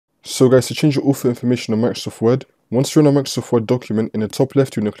So guys, to change your author information on Microsoft Word, once you're in a Microsoft Word document, in the top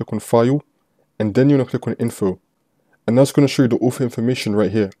left, you're going to click on File, and then you're going to click on Info. And that's going to show you the author information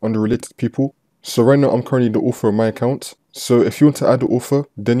right here under Related People. So right now, I'm currently the author of my account. So if you want to add the author,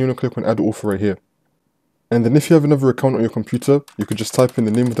 then you're going to click on Add Author right here. And then if you have another account on your computer, you could just type in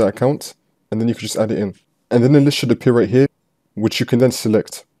the name of that account, and then you could just add it in. And then the list should appear right here, which you can then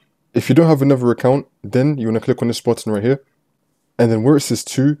select. If you don't have another account, then you want to click on this button right here. And then where it says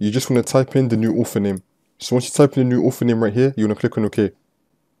to, you just want to type in the new author name. So once you type in the new author name right here, you want to click on OK.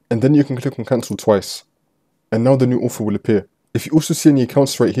 And then you can click on cancel twice. And now the new author will appear. If you also see any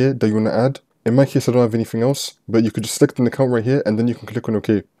accounts right here that you want to add, in my case I don't have anything else, but you could just select an account right here and then you can click on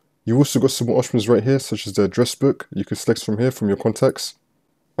OK. You've also got some more options right here, such as the address book. You can select from here from your contacts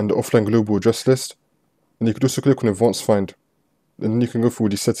and the offline global address list. And you could also click on advanced find. And then you can go through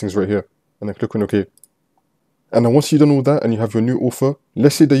these settings right here and then click on OK. And then once you've done all that and you have your new author,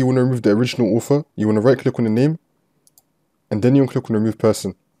 let's say that you want to remove the original author, you want to right click on the name and then you want to click on remove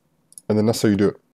person. And then that's how you do it.